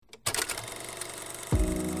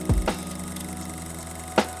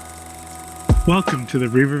Welcome to the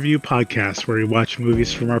Re-Review Podcast, where we watch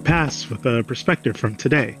movies from our past with a perspective from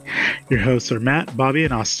today. Your hosts are Matt, Bobby,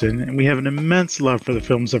 and Austin, and we have an immense love for the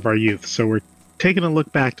films of our youth, so we're taking a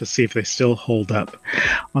look back to see if they still hold up.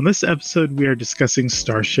 On this episode, we are discussing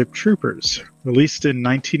Starship Troopers, released in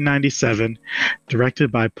 1997,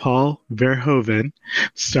 directed by Paul Verhoeven,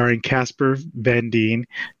 starring Casper Van Dien,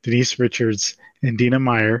 Denise Richards, and Dina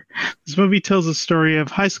Meyer. This movie tells the story of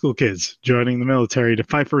high school kids joining the military to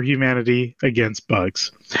fight for humanity against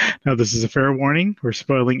bugs. Now, this is a fair warning. We're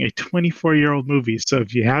spoiling a 24-year-old movie, so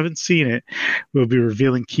if you haven't seen it, we'll be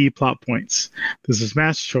revealing key plot points. This is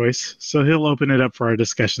Matt's choice, so he'll open it up for our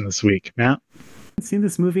discussion this week. Matt? I haven't seen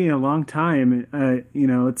this movie in a long time.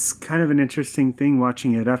 It's kind of an interesting thing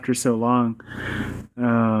watching it after so long.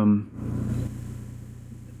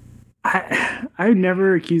 I would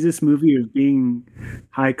never accuse this movie of being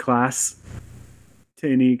high class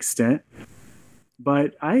to any extent,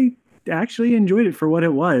 but I actually enjoyed it for what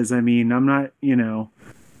it was. I mean, I'm not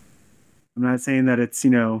saying that it's,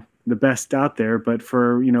 the best out there, but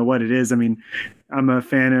for, what it is, I mean, I'm a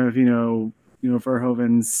fan of,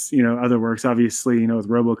 Verhoeven's, other works, obviously, with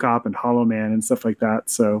RoboCop and Hollow Man and stuff like that.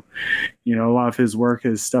 So, a lot of his work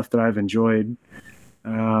is stuff that I've enjoyed.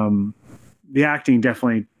 The acting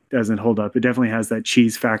definitely doesn't hold up. It definitely has that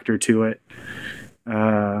cheese factor to it.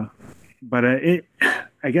 I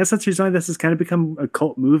guess that's just why this has kind of become a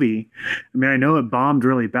cult movie. I mean, I know it bombed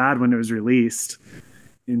really bad when it was released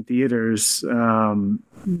in theaters,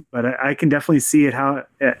 but I can definitely see how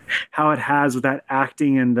it has with that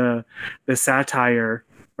acting and the satire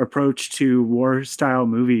approach to war style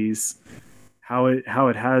movies, how it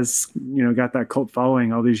has got that cult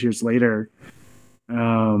following all these years later.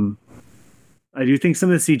 I do think some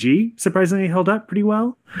of the CG surprisingly held up pretty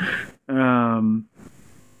well. Not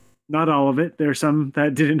all of it. There are some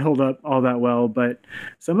that didn't hold up all that well, but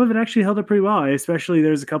some of it actually held up pretty well. Especially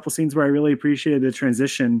there's a couple scenes where I really appreciated the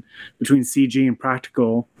transition between CG and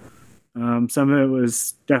practical. Some of it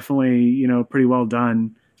was definitely, pretty well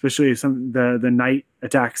done, especially the night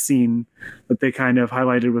attack scene that they kind of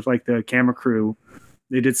highlighted with like the camera crew.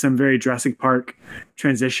 They did some very Jurassic Park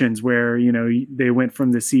transitions where, they went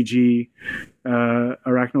from the CG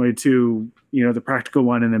arachnoid to, the practical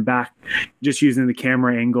one and then back, just using the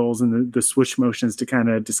camera angles and the switch motions to kind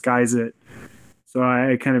of disguise it. So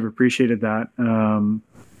I kind of appreciated that. I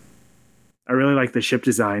really like the ship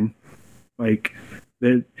design. I like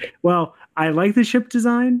the ship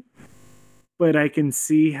design, but I can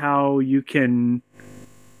see how you can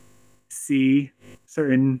see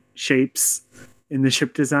certain shapes in the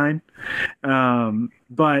ship design.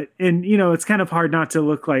 It's kind of hard not to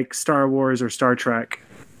look like Star Wars or Star Trek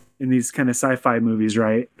in these kind of sci-fi movies,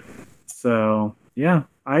 right? So yeah,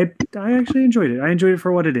 I actually enjoyed it. I enjoyed it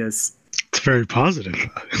for what it is. It's very positive.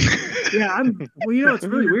 Yeah, it's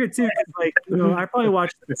really weird too. I probably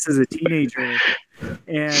watched this as a teenager,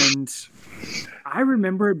 and I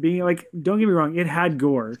remember it being like, don't get me wrong, it had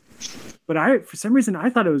gore, but for some reason I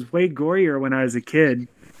thought it was way gorier when I was a kid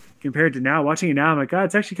compared to now. Watching it now, I'm like, God,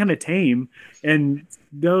 it's actually kind of tame, and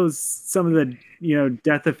some of the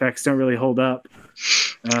death effects don't really hold up.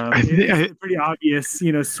 It's a pretty obvious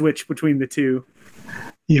switch between the two.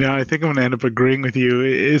 I think I'm going to end up agreeing with you,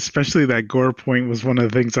 especially that gore point was one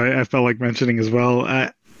of the things I felt like mentioning as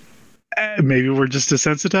well. Maybe we're just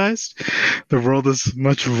desensitized. The world is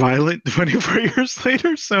much violent 24 years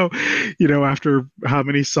later. So, after how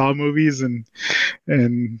many Saw movies and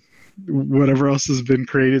whatever else has been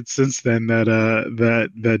created since then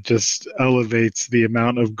that just elevates the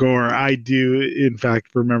amount of gore. I do, in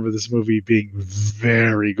fact, remember this movie being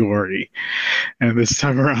very gory, and this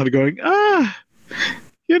time around going,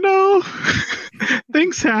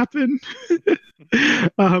 things happen.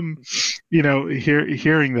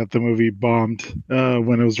 Hearing that the movie bombed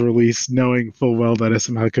when it was released, knowing full well that I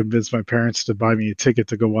somehow convinced my parents to buy me a ticket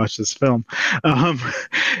to go watch this film,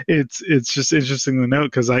 it's just interesting to note,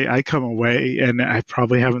 because I come away, and I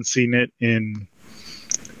probably haven't seen it in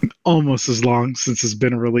almost as long since it's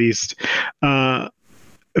been released,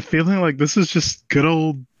 feeling like this is just good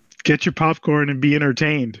old get your popcorn and be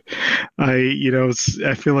entertained.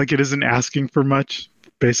 I feel like it isn't asking for much.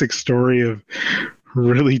 Basic story of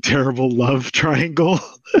really terrible love triangle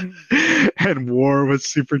and war with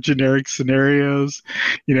super generic scenarios,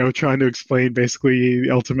 trying to explain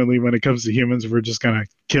basically ultimately when it comes to humans, we're just going to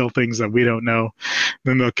kill things that we don't know,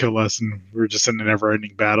 then they'll kill us, and we're just in a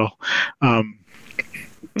never-ending battle.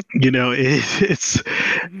 It's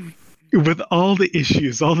with all the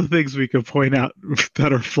issues, all the things we could point out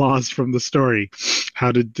that are flaws from the story.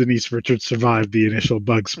 How did Denise Richards survive the initial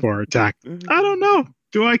bug spore attack? I don't know.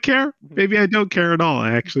 Do I care? Maybe I don't care at all.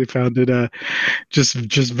 I actually found it just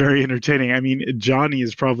very entertaining. I mean, Johnny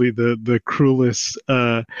is probably the cruelest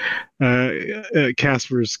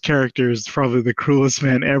Casper's character is probably the cruelest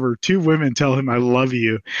man ever. Two women tell him I love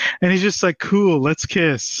you, and he's just like, cool, let's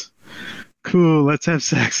kiss. Cool, let's have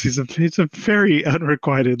sex. He's a very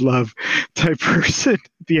unrequited love type person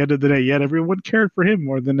at the end of the day. Yet everyone cared for him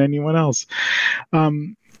more than anyone else.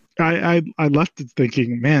 Um, I left it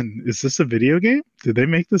thinking, man, is this a video game? Did they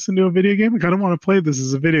make this into a video game? I kind of want to play this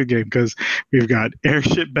as a video game because we've got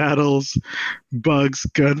airship battles, bugs,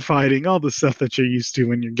 gunfighting, all the stuff that you're used to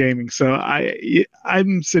when you're gaming. So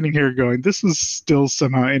I'm sitting here going, this was still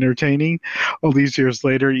somehow entertaining all these years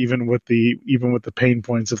later, even with the pain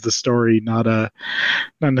points of the story not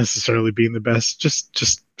necessarily being the best. Just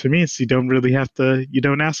to me, it's you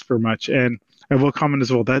don't ask for much. And I will comment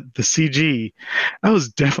as well that the CG, I was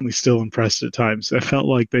definitely still impressed at times. I felt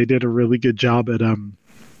like they did a really good job at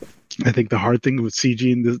I think the hard thing with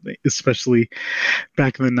CG, especially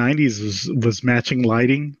back in the '90s, was matching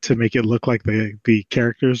lighting to make it look like the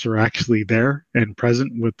characters are actually there and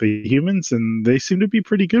present with the humans, and they seem to be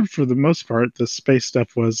pretty good for the most part. The space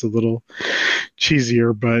stuff was a little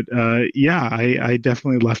cheesier, but yeah, I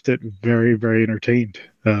definitely left it very, very entertained.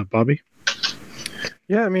 Bobby?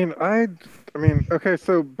 Yeah, okay.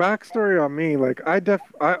 So backstory on me, like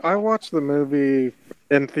I watched the movie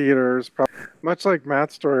in theaters, much like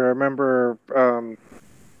Matt's story. I remember,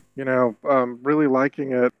 really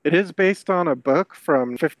liking it. It is based on a book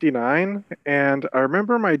from '59, and I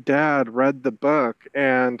remember my dad read the book,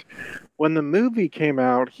 and when the movie came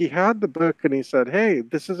out, he had the book and he said, "Hey,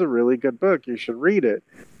 this is a really good book. You should read it."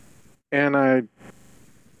 And I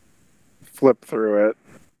flipped through it.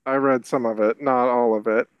 I read some of it, not all of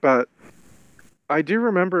it, but I do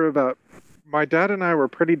remember that my dad and I were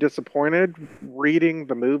pretty disappointed reading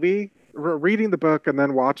the book and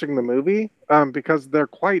then watching the movie, because they're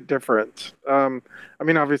quite different.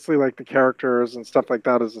 Obviously, like the characters and stuff like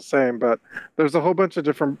that is the same, but there's a whole bunch of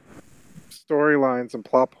different storylines and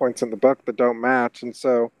plot points in the book that don't match, and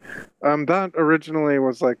so that originally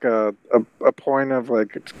was like a point of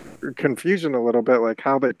like confusion a little bit, like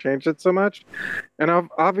how they changed it so much. And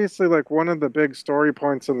obviously, like one of the big story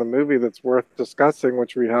points in the movie that's worth discussing,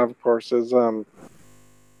 which we have, of course, is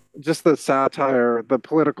just the satire, the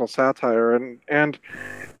political satire, and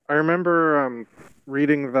I remember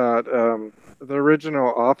reading that the original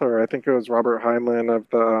author, I think it was Robert Heinlein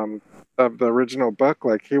of the original book,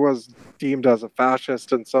 like he was deemed as a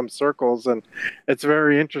fascist in some circles, and it's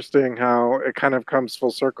very interesting how it kind of comes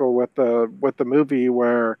full circle with the movie,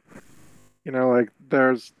 where like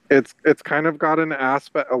it's kind of got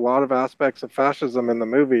a lot of aspects of fascism in the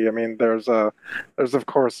movie. I mean, there's of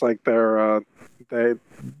course like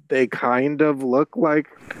they kind of look like,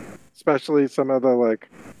 especially some of the like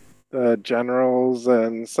the generals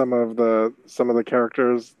and some of the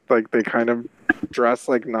characters, like they kind of dress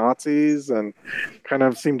like Nazis and kind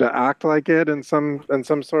of seem to act like it in some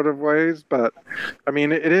sort of ways. But I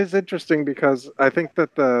mean, it is interesting because I think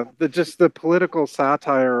that the political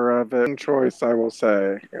satire of it, choice, I will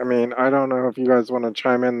say. I mean, I don't know if you guys want to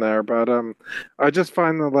chime in there, but I just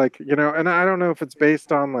find that, like, and I don't know if it's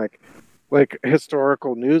based on like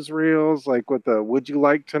historical newsreels, like with the "Would you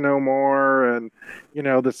like to know more?" and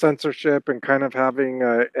the censorship, and kind of having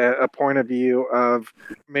a point of view of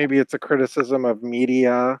maybe it's a criticism of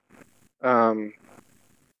media, in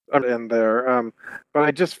there. But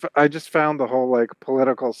I just found the whole like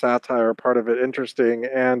political satire part of it interesting,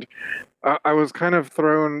 and I was kind of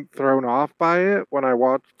thrown off by it when I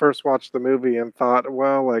first watched the movie, and thought,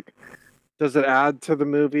 well, like, does it add to the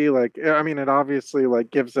movie? Like, I mean, it obviously like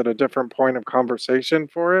gives it a different point of conversation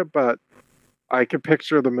for it, but I could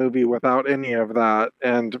picture the movie without any of that,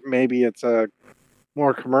 and maybe it's a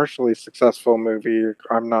more commercially successful movie.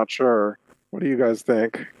 I'm not sure. What do you guys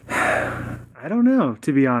think? I don't know,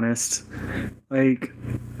 to be honest. Like,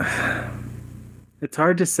 it's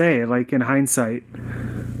hard to say, like, in hindsight.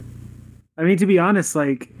 I mean, to be honest,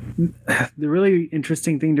 like, the really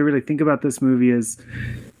interesting thing to really think about this movie is,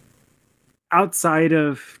 outside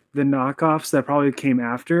of the knockoffs that probably came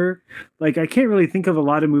after, like, I can't really think of a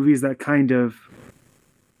lot of movies that kind of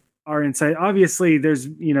are inside. Obviously, there's,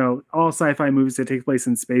 all sci-fi movies that take place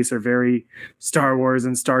in space are very Star Wars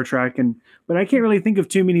and Star Trek, but I can't really think of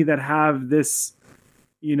too many that have this,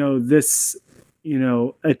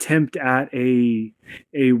 attempt at a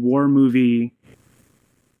war movie,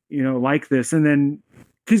 like this. And then,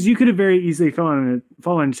 because you could have very easily fallen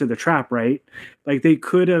into the trap, right? Like, they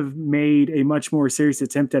could have made a much more serious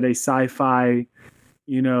attempt at a sci-fi,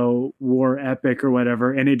 war epic or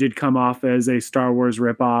whatever, and it did come off as a Star Wars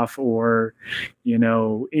ripoff or,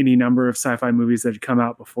 any number of sci-fi movies that had come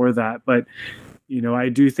out before that. But, I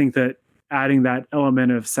do think that adding that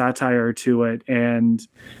element of satire to it and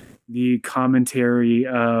the commentary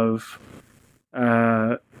of,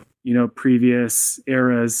 previous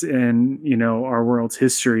eras in, our world's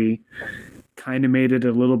history kind of made it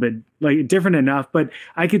a little bit like different enough, but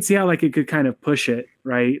I could see how like it could kind of push it,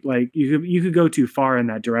 right? Like you could go too far in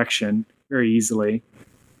that direction very easily.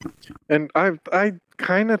 And I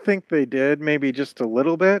kind of think they did, maybe just a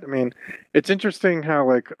little bit. I mean, it's interesting how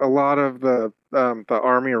like a lot of the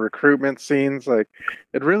army recruitment scenes, like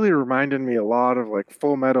it really reminded me a lot of like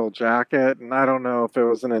Full Metal Jacket, and I don't know if it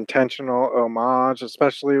was an intentional homage,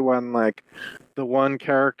 especially when like the one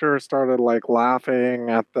character started like laughing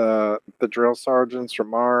at the drill sergeant's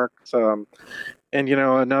remarks. And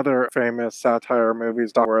another famous satire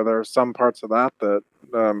movies where there's some parts of that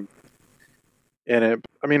um, in it.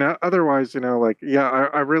 I mean, otherwise, like, yeah,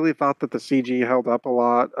 I really thought that the CG held up a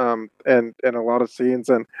lot, and in a lot of scenes,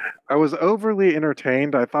 and I was overly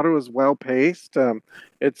entertained. I thought it was well paced.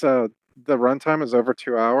 It's the runtime is over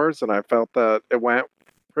 2 hours, and I felt that it went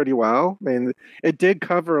pretty well. I mean, it did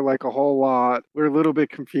cover like a whole lot. We're a little bit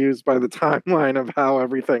confused by the timeline of how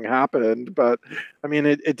everything happened, but I mean,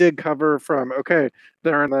 it did cover from okay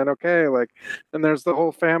there and then okay, like, and there's the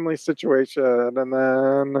whole family situation, and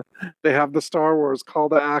then they have the Star Wars call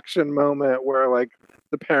to action moment where like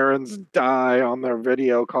the parents die on their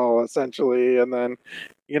video call essentially, and then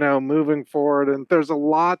moving forward, and there's a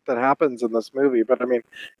lot that happens in this movie, but I mean,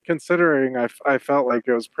 considering I felt like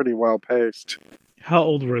it was pretty well paced. How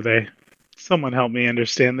old were they? Someone help me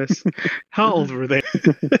understand this. How old were they?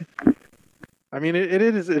 I mean, it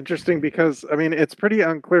is interesting because, I mean, it's pretty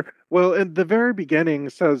unclear. Well, in the very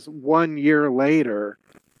beginning says 1 year later.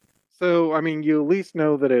 So, I mean, you at least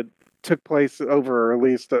know that it took place over at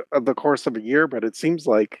least the course of a year, but it seems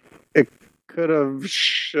like it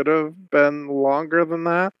should have been longer than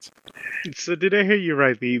that. So did I hear you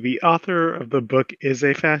right? The author of the book is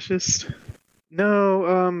a fascist?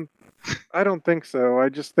 No, I don't think so. I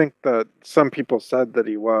just think that some people said that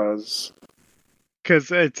he was. Because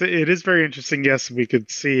it is very interesting. Yes, we could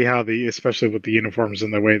see how especially with the uniforms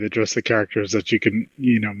and the way they dress the characters, that you can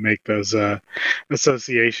make those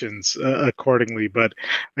associations accordingly. But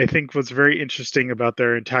I think what's very interesting about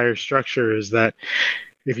their entire structure is that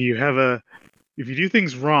if you do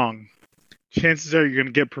things wrong, chances are you're going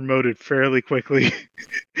to get promoted fairly quickly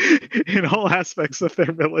in all aspects of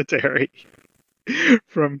their military.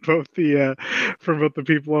 From both the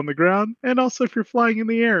people on the ground, and also if you're flying in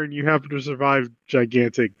the air and you happen to survive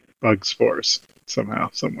gigantic bug spores somehow,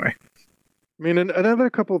 some way. I mean, another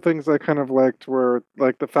couple of things I kind of liked were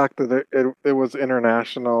like the fact that it was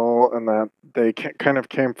international, and that they kind of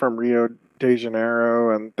came from Rio de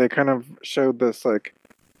Janeiro, and they kind of showed this like,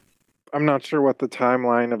 I'm not sure what the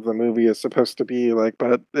timeline of the movie is supposed to be like,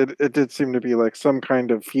 but it did seem to be like some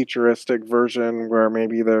kind of futuristic version where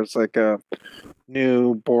maybe there's like a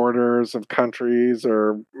new borders of countries,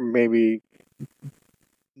 or maybe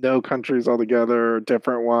no countries altogether, or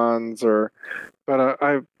different ones, but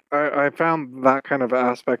I found that kind of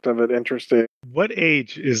aspect of it interesting. What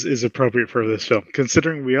age is appropriate for this film?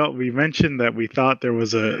 Considering we mentioned that we thought there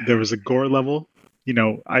was a gore level.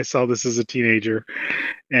 I saw this as a teenager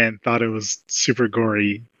and thought it was super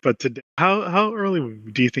gory. But today, how early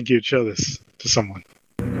do you think you'd show this to someone?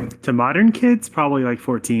 To modern kids, probably like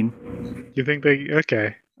 14. You think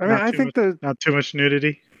okay? I mean, I think not too much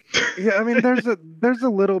nudity. Yeah, I mean, there's a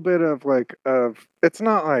little bit of like it's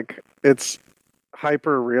not like it's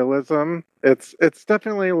hyper realism. It's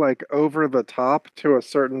definitely like over the top to a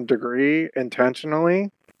certain degree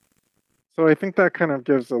intentionally. So I think that kind of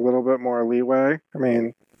gives a little bit more leeway. I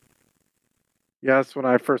mean, yes, when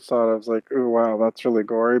I first saw it, I was like, "Ooh, wow, that's really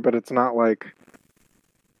gory," but it's not like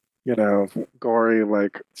gory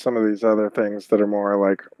like some of these other things that are more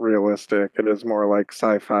like realistic. It is more like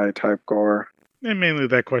sci-fi type gore. And mainly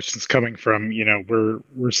that question's coming from,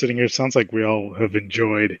 we're sitting here. It sounds like we all have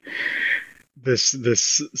enjoyed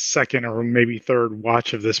this second or maybe third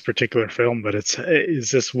watch of this particular film, but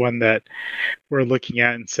is this one that we're looking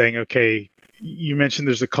at and saying, okay, you mentioned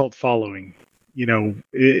there's a cult following.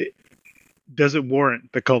 Does it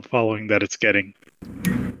warrant the cult following that it's getting?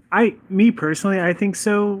 Me personally, I think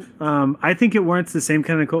so. I think it warrants the same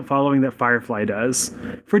kind of cult following that Firefly does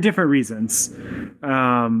for different reasons.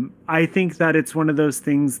 I think that it's one of those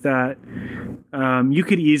things that you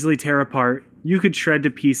could easily tear apart. You could shred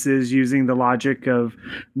to pieces using the logic of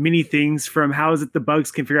many things, from how is it the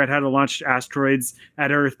bugs can figure out how to launch asteroids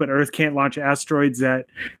at Earth, but Earth can't launch asteroids at,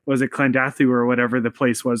 was it Clendathu or whatever the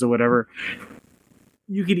place was or whatever.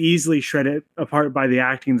 You could easily shred it apart by the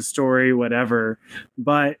acting, the story, whatever.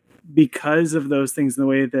 But because of those things and the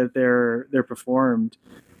way that they're performed,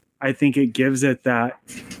 I think it gives it that,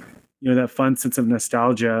 that fun sense of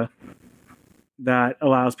nostalgia that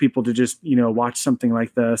allows people to just, watch something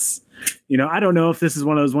like this. I don't know if this is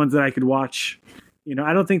one of those ones that I could watch.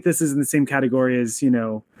 I don't think this is in the same category as,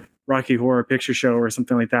 Rocky Horror Picture Show or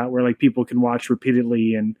something like that, where like people can watch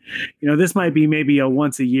repeatedly. And, this might be maybe a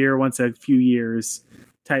once a year, once a few years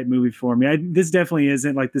type movie for me. This definitely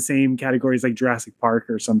isn't like the same category as like Jurassic Park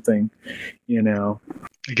or something,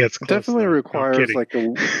 It gets close, definitely though. requires like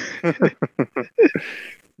a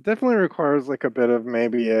definitely requires like a bit of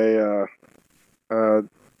maybe a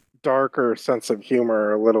darker sense of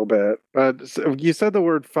humor a little bit. But you said the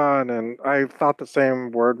word fun, and I thought the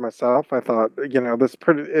same word myself. I thought,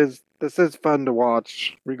 this is fun to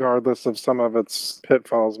watch, regardless of some of its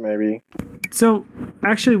pitfalls, maybe. So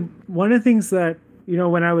actually, one of the things that,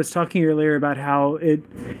 when I was talking earlier about how it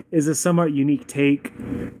is a somewhat unique take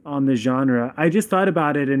on the genre, I just thought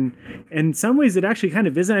about it, and in some ways it actually kind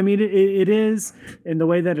of isn't. I mean, it is in the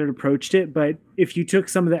way that it approached it, but if you took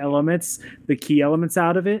some of the elements, the key elements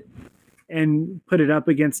out of it, and put it up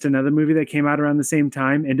against another movie that came out around the same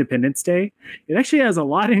time, Independence Day, it actually has a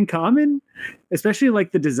lot in common, especially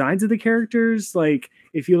like the designs of the characters. Like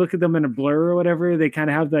if you look at them in a blur or whatever, they kind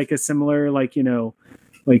of have like a similar, like,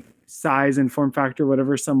 like size and form factor,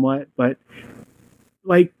 whatever, somewhat. But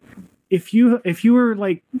like if you were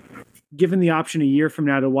like given the option a year from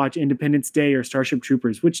now to watch Independence Day or Starship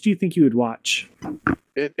Troopers, which do you think you would watch?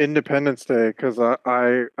 Independence Day, because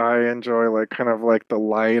I enjoy like kind of like the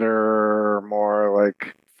lighter, more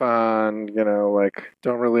like fun, like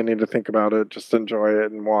don't really need to think about it, just enjoy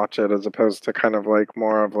it and watch it, as opposed to kind of like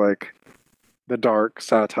more of like the dark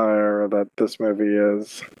satire that this movie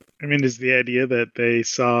is. I mean, is the idea that they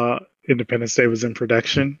saw Independence Day was in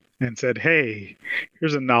production and said, hey,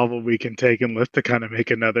 here's a novel we can take and lift to kind of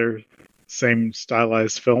make another same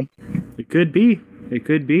stylized film? It could be.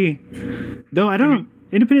 Though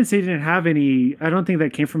Independence Day didn't have any, I don't think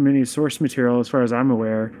that came from any source material as far as I'm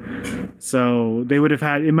aware. So they would have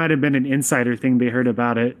had, it might have been an insider thing. They heard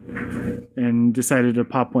about it and decided to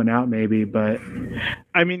pop one out maybe, but.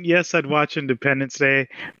 I mean, yes, I'd watch Independence Day.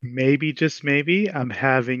 Maybe, just maybe, I'm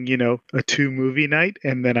having, a 2-movie night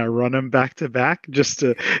and then I run them back to back just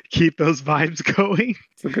to keep those vibes going.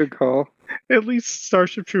 It's a good call. At least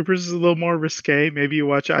Starship Troopers is a little more risque. Maybe you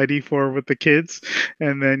watch ID4 with the kids,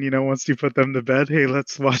 and then, once you put them to bed, hey,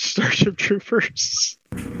 let's watch Starship Troopers.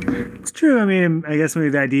 It's true. I mean, I guess maybe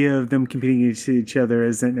the idea of them competing against each other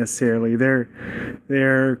isn't necessarily,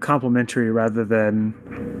 they're complementary rather than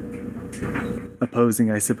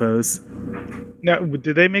opposing, I suppose. Now,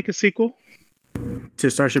 did they make a sequel to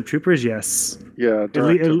Starship Troopers? Yes. Yeah,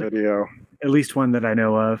 direct to video. At least one that I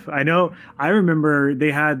know of. I remember they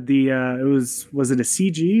had the, was it a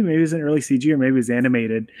CG? Maybe it was an early CG, or maybe it was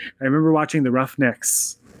animated. I remember watching the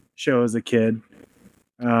Roughnecks show as a kid.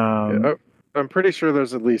 I'm pretty sure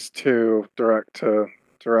there's at least 2 direct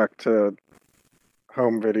to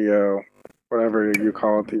home video, whatever you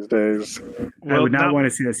call it these days. Well, I would not want to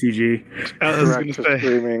see that CG. Direct to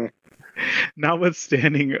streaming.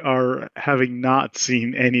 Notwithstanding our having not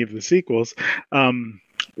seen any of the sequels,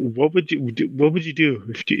 what would you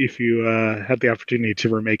do if you had the opportunity to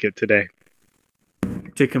remake it today?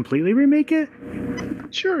 To completely remake it?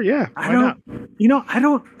 Sure, yeah. Why not? I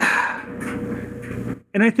don't.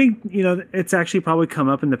 And I think, it's actually probably come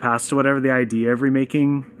up in the past or whatever, the idea of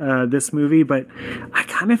remaking this movie, but I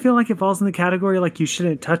kind of feel like it falls in the category like you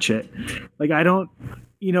shouldn't touch it. Like I don't,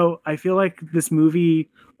 I feel like this movie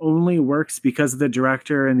only works because of the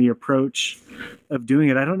director and the approach of doing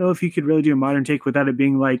it. I don't know if you could really do a modern take without it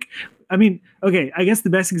being like, I mean, okay, I guess the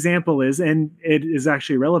best example is, and it is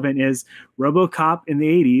actually relevant, is RoboCop in the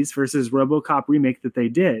 80s versus RoboCop remake that they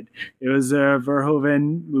did. It was a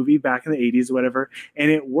Verhoeven movie back in the 80s or whatever, and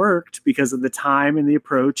it worked because of the time and the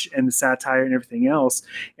approach and the satire and everything else.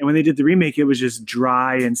 And when they did the remake, it was just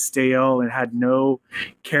dry and stale and had no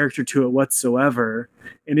character to it whatsoever,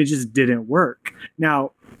 and it just didn't work.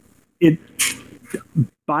 Now, it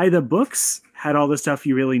by the books had all the stuff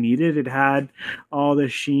you really needed. It had all the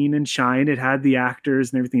sheen and shine. It had the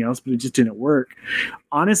actors and everything else, but it just didn't work.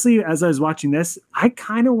 Honestly, as I was watching this, I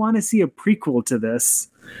kind of want to see a prequel to this.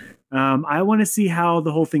 I want to see how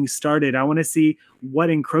the whole thing started. I want to see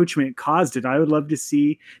what encroachment caused it. I would love to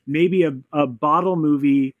see maybe a bottle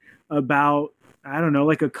movie about, I don't know,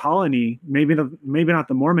 like a colony, maybe not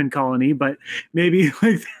the Mormon colony, but maybe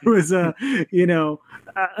like there was an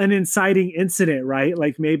inciting incident, right?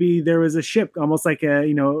 Like maybe there was a ship, almost like a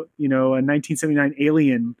 1979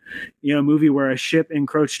 Alien, movie where a ship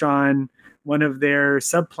encroached on one of their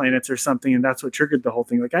subplanets or something, and that's what triggered the whole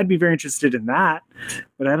thing. Like, I'd be very interested in that,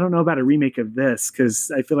 but I don't know about a remake of this, because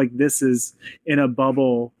I feel like this is in a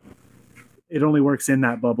bubble. It only works in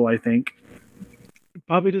that bubble, I think.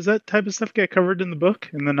 Bobby, does that type of stuff get covered in the book,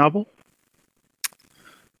 in the novel?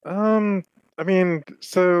 Some of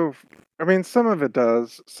it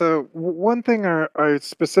does. So one thing I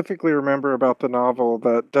specifically remember about the novel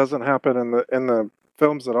that doesn't happen in the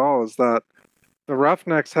films at all is that the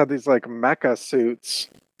Roughnecks had these like mecha suits,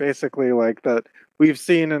 basically, like that we've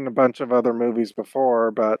seen in a bunch of other movies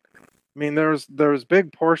before. But I mean, there's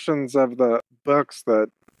big portions of the books that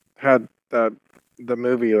had that the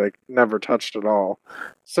movie like never touched at all.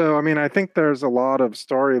 So I mean, I think there's a lot of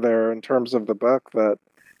story there in terms of the book that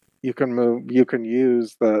you can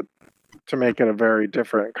use that to make it a very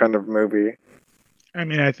different kind of movie. I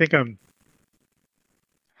mean, I think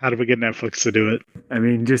how do we get Netflix to do it? I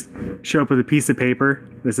mean, just show up with a piece of paper.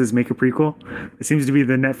 This is make a prequel. It seems to be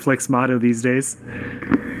the Netflix motto these days.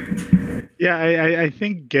 Yeah, I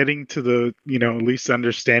think getting to the, at least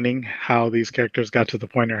understanding how these characters got to the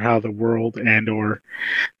point, or how the world and or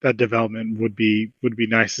that development would be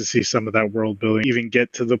nice to see some of that world building, even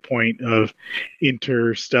get to the point of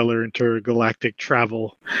intergalactic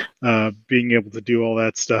travel, being able to do all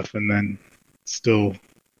that stuff and then still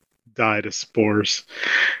die to spores.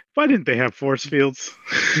 Why didn't they have force fields?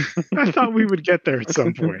 I thought we would get there at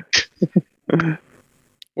some point.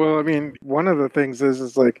 Well, I mean, one of the things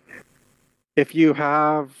is like, if you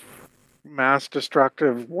have mass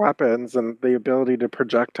destructive weapons and the ability to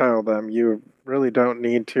projectile them, you really don't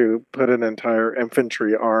need to put an entire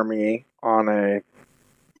infantry army on a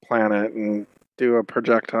planet and do a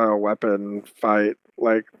projectile weapon fight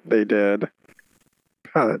like they did.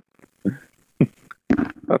 But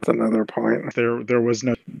that's another point. There was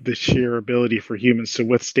the sheer ability for humans to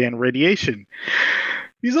withstand radiation.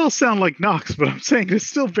 These all sound like knocks, but I'm saying it's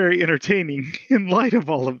still very entertaining in light of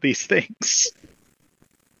all of these things.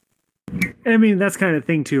 I mean, that's kind of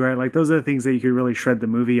thing too, right? Like, those are the things that you could really shred the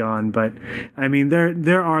movie on. But I mean,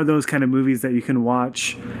 there are those kind of movies that you can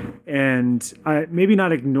watch and maybe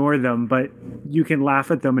not ignore them, but you can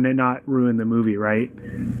laugh at them and it not ruin the movie, right?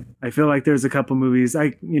 I feel like there's a couple movies,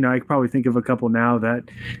 I could probably think of a couple now that,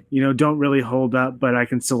 don't really hold up, but I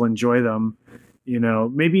can still enjoy them.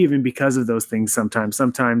 Maybe even because of those things sometimes.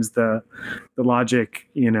 Sometimes the logic,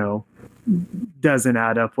 doesn't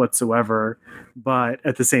add up whatsoever. But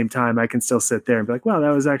at the same time, I can still sit there and be like, wow,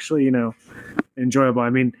 that was actually, enjoyable. I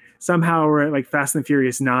mean, somehow we're at like Fast and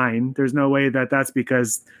Furious 9. There's no way that's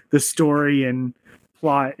because the story and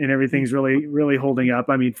plot and everything's really, really holding up.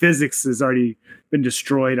 I mean, physics has already been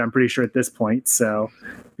destroyed, I'm pretty sure, at this point. So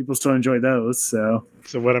people still enjoy those. So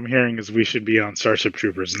what I'm hearing is we should be on Starship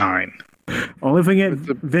Troopers 9. Only if we get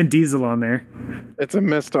Vin Diesel on there. It's a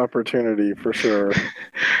missed opportunity for sure.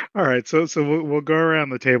 All right, so we'll go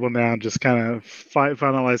around the table now and just kind of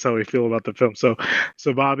finalize how we feel about the film. So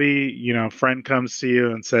Bobby, friend comes to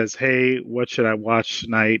you and says, "Hey, what should I watch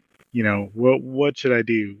tonight? What should I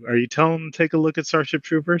do?" Are you telling him to take a look at Starship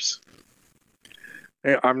Troopers?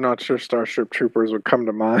 Hey, I'm not sure Starship Troopers would come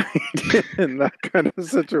to mind in that kind of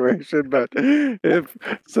situation, but if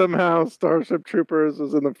somehow Starship Troopers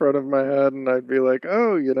was in the front of my head and I'd be like,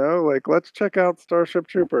 oh, like, let's check out Starship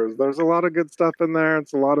Troopers. There's a lot of good stuff in there.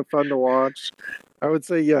 It's a lot of fun to watch. I would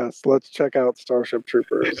say, yes, let's check out Starship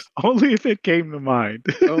Troopers. Only if it came to mind.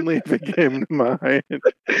 Only if it came to mind.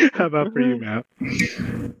 How about for you, Matt?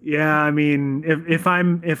 Yeah, I mean, if I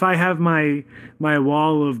have my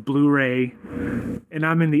wall of Blu-ray and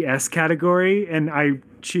I'm in the S category and I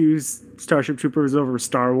choose Starship Troopers over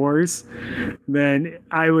Star Wars, then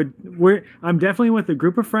I'm definitely with a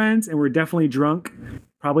group of friends and we're definitely drunk,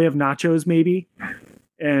 probably have nachos maybe,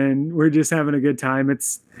 and we're just having a good time.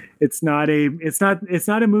 It's not a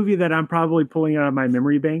movie that I'm probably pulling out of my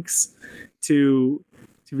memory banks to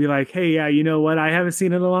be like, hey, yeah, you know what? I haven't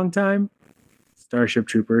seen it in a long time. Starship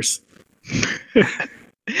Troopers.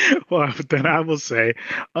 Well, then I will say,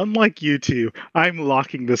 unlike you two, I'm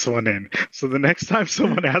locking this one in. So the next time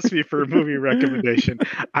someone asks me for a movie recommendation,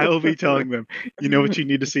 I will be telling them, you know what you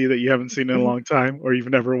need to see that you haven't seen in a long time or you've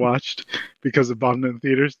never watched because it bombed in the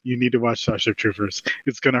theaters? You need to watch Starship Troopers.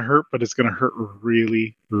 It's going to hurt, but it's going to hurt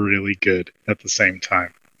really, really good at the same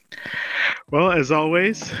time. Well, as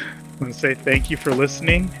always, I want to say thank you for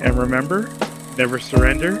listening. And remember, never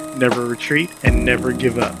surrender, never retreat, and never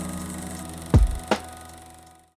give up.